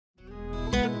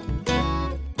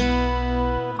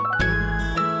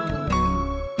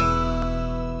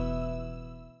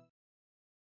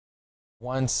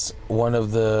Once one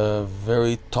of the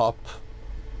very top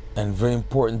and very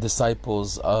important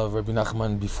disciples of Rebbe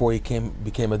Nachman, before he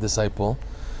became a disciple,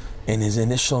 in his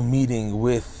initial meeting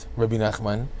with Rebbe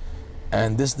Nachman,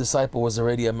 and this disciple was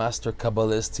already a master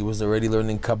Kabbalist, he was already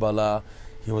learning Kabbalah,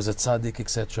 he was a tzaddik,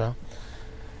 etc.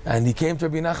 And he came to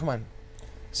Rebbe Nachman.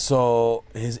 So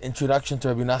his introduction to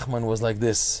Rebbe Nachman was like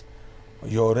this: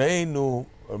 Yoreinu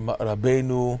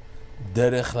Rabbeinu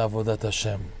derech lavodat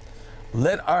Hashem.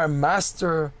 Let our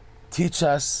master teach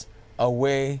us a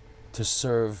way to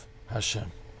serve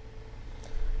Hashem.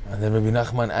 And then Rebbe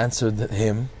Nachman answered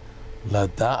him,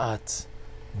 Lada'at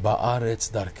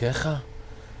ba'aretz darkecha.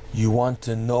 You want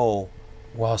to know,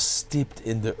 while steeped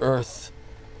in the earth,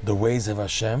 the ways of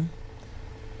Hashem?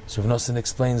 So Rebbe Nosson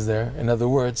explains there, in other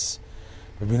words,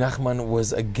 Rebbe Nachman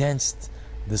was against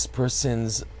this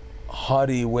person's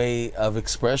haughty way of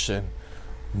expression.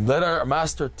 Let our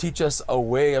master teach us a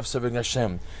way of serving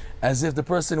Hashem, as if the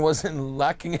person wasn't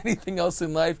lacking anything else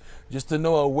in life, just to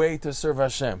know a way to serve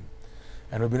Hashem.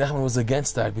 And Rebbe Nachman was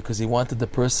against that because he wanted the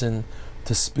person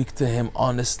to speak to him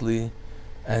honestly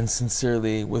and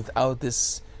sincerely, without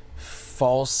this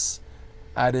false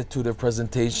attitude of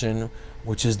presentation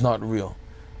which is not real.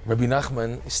 Rebbe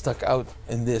Nachman stuck out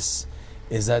in this,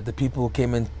 is that the people who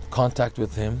came in contact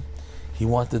with him, he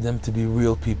wanted them to be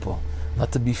real people,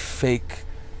 not to be fake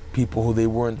people who they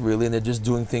weren't really, and they're just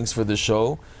doing things for the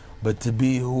show, but to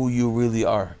be who you really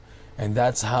are. And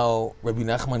that's how Rebbe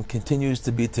Nachman continues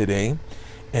to be today,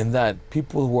 in that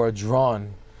people who are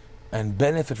drawn and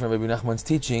benefit from Rebbe Nachman's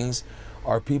teachings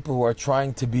are people who are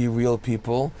trying to be real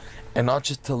people, and not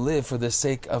just to live for the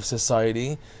sake of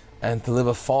society and to live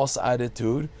a false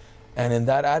attitude. And in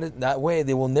that way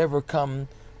they will never come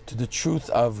to the truth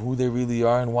of who they really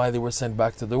are and why they were sent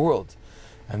back to the world.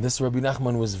 And this Rebbe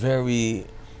Nachman was very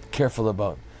careful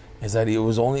about, is that he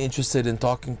was only interested in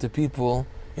talking to people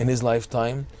in his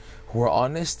lifetime who were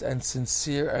honest and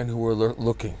sincere and who were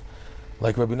looking.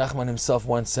 Like Rebbe Nachman himself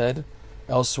once said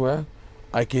elsewhere,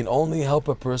 I can only help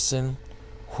a person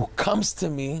who comes to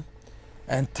me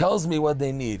and tells me what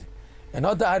they need, and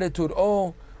not the attitude,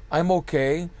 oh, I'm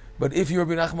okay, but if you,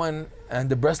 Rebbe Nachman, and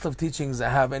the Breslov teachings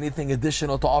have anything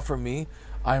additional to offer me,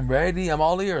 I'm ready, I'm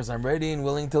all ears, I'm ready and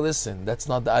willing to listen. That's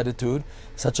not the attitude.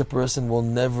 Such a person will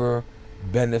never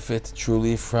benefit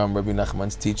truly from Rebbe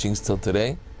Nachman's teachings till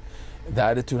today. The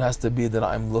attitude has to be that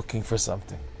I'm looking for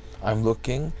something. I'm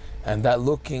looking, and that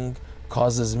looking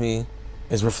causes me,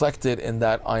 is reflected in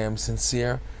that I am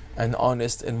sincere and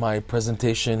honest in my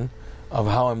presentation of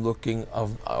how I'm looking,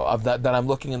 of that I'm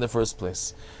looking in the first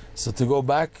place. So to go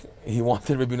back, he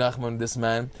wanted Rebbe Nachman, this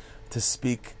man, to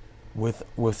speak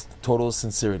with total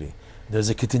sincerity. There's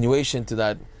a continuation to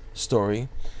that story,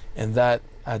 and that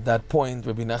at that point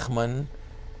Rebbe Nachman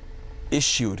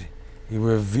he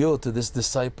revealed to this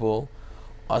disciple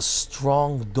a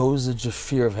strong dosage of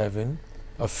fear of heaven,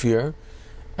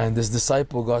 and this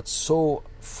disciple got so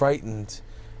frightened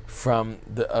from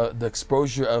the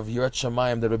exposure of Yirat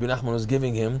Shamayim that Rebbe Nachman was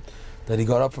giving him, that he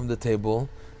got up from the table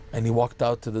and he walked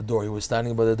out to the door. He was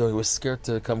standing by the door, he was scared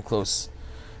to come close.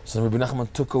 So Rebbe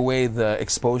Nachman took away the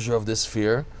exposure of this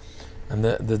fear, and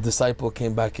the disciple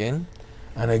came back in,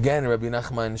 and again Rebbe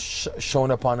Nachman shone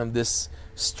upon him this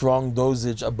strong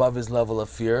dosage above his level of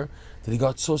fear, that he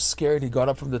got so scared he got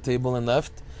up from the table and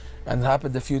left. And it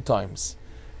happened a few times,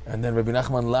 and then Rebbe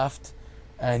Nachman laughed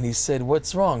and he said,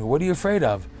 what's wrong? What are you afraid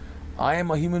of? I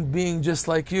am a human being just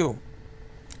like you.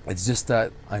 It's just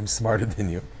that I'm smarter than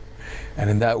you. And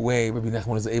in that way Rebbe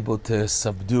Nachman was able to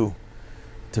subdue,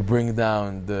 to bring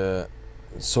down the,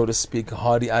 so to speak,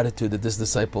 haughty attitude that this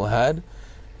disciple had,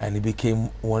 and he became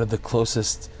one of the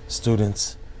closest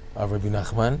students of Rebbe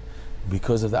Nachman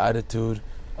because of the attitude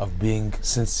of being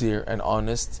sincere and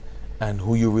honest and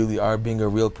who you really are, being a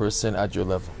real person at your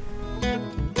level.